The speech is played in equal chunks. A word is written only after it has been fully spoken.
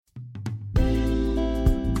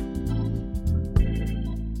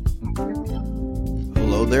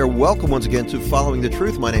there. Welcome once again to Following the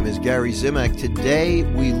Truth. My name is Gary Zimak. Today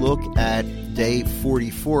we look at day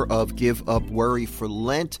 44 of Up Worry For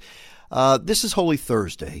Lent. This is Holy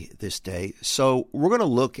Thursday this day, so we're going to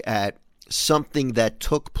look at something that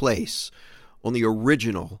took place on the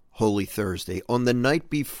original Holy Thursday, on the night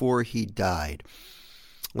before he died.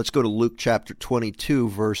 Let's go to Luke chapter 22,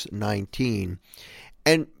 verse 19.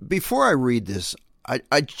 And before I read this,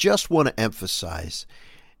 I just want to emphasize,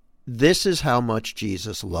 this is how much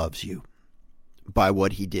Jesus loves you by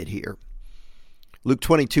what he did here. Luke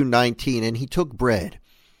 22:19, and he took bread,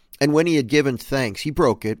 and when he had given thanks, he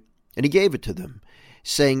broke it, and he gave it to them,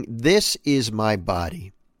 saying, "This is my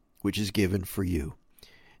body, which is given for you.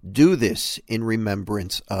 Do this in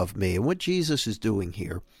remembrance of me." And what Jesus is doing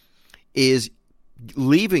here is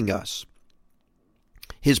leaving us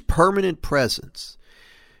his permanent presence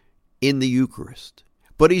in the Eucharist.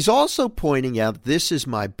 But he's also pointing out, this is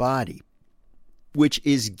my body, which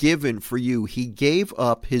is given for you. He gave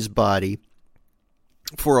up his body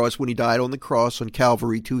for us when he died on the cross on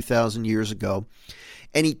Calvary 2,000 years ago.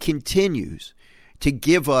 And he continues to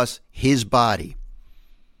give us his body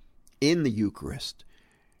in the Eucharist.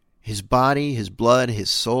 His body, his blood,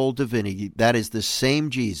 his soul, divinity. That is the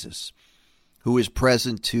same Jesus who is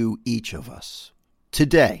present to each of us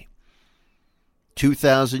today,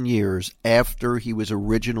 2,000 years after he was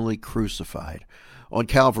originally crucified on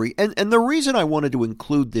Calvary. And the reason I wanted to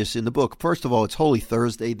include this in the book, first of all, it's Holy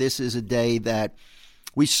Thursday. This is a day that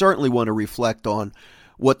we certainly want to reflect on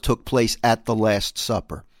what took place at the Last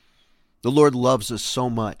Supper. The Lord loves us so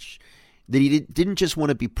much that he didn't just want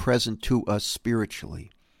to be present to us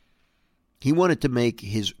spiritually. He wanted to make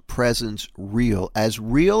his presence real as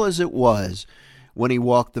it was when he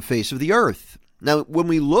walked the face of the earth. Now, when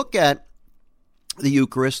we look at the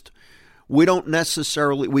Eucharist, we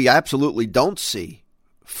absolutely don't see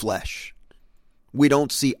flesh. We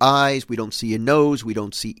don't see eyes, we don't see a nose, we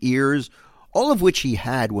don't see ears, all of which he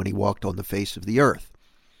had when he walked on the face of the earth.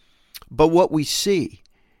 But what we see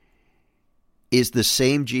is the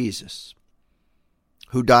same Jesus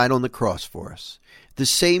who died on the cross for us, the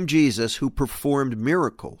same Jesus who performed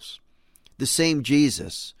miracles, the same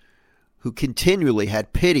Jesus who continually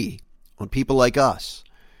had pity on people like us,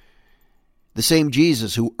 the same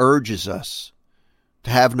Jesus who urges us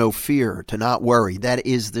to have no fear, to not worry. That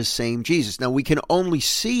is the same Jesus. Now, we can only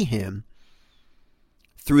see him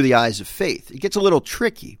through the eyes of faith. It gets a little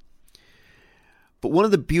tricky. But one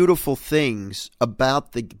of the beautiful things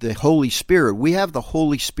about the Holy Spirit, we have the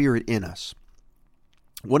Holy Spirit in us.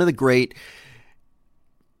 One of the great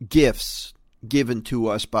gifts given to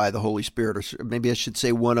us by the Holy Spirit, or maybe I should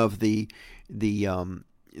say one of the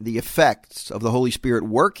effects of the Holy Spirit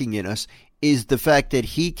working in us, is the fact that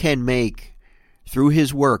he can make, through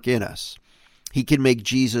his work in us, he can make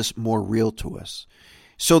Jesus more real to us.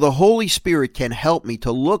 So the Holy Spirit can help me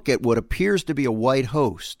to look at what appears to be a white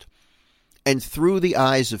host, and through the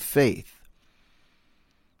eyes of faith,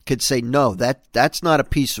 could say, no, that's not a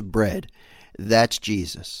piece of bread. That's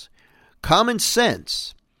Jesus. Common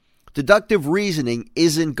sense, deductive reasoning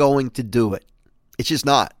isn't going to do it. It's just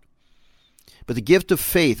not. But the gift of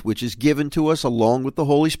faith, which is given to us along with the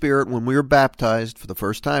Holy Spirit when we are baptized for the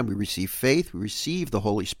first time, we receive faith, we receive the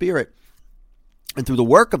Holy Spirit. And through the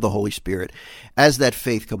work of the Holy Spirit, as that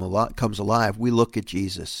faith comes alive, we look at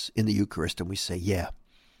Jesus in the Eucharist and we say, yeah,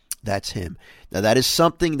 that's him. Now, that is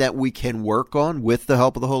something that we can work on with the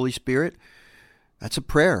help of the Holy Spirit. That's a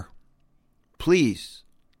prayer. Please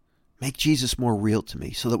make Jesus more real to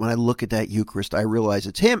me so that when I look at that Eucharist, I realize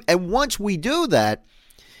it's him. And once we do that,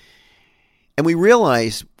 and we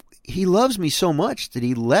realize he loves me so much that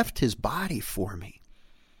he left his body for me.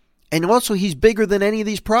 And also he's bigger than any of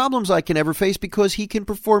these problems I can ever face because he can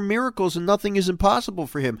perform miracles and nothing is impossible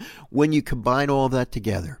for him. When you combine all that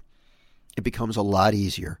together, it becomes a lot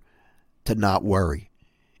easier to not worry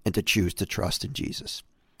and to choose to trust in Jesus.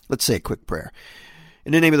 Let's say a quick prayer.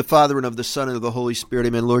 In the name of the Father, and of the Son, and of the Holy Spirit,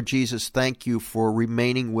 amen. Lord Jesus, thank you for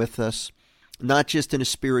remaining with us, not just in a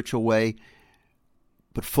spiritual way,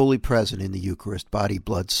 but fully present in the Eucharist, body,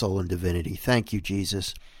 blood, soul, and divinity. Thank you,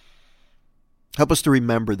 Jesus. Help us to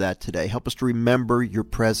remember that today. Help us to remember your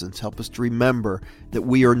presence. Help us to remember that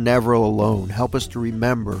we are never alone. Help us to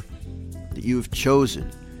remember that you have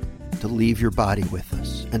chosen to leave your body with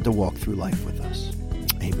us and to walk through life with us.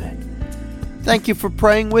 Amen. Thank you for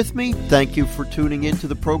praying with me. Thank you for tuning into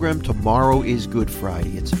the program. Tomorrow is Good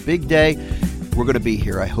Friday. It's a big day. We're going to be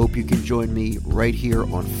here. I hope you can join me right here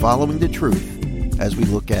on Following the Truth as we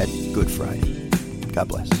look at Good Friday. God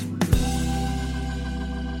bless.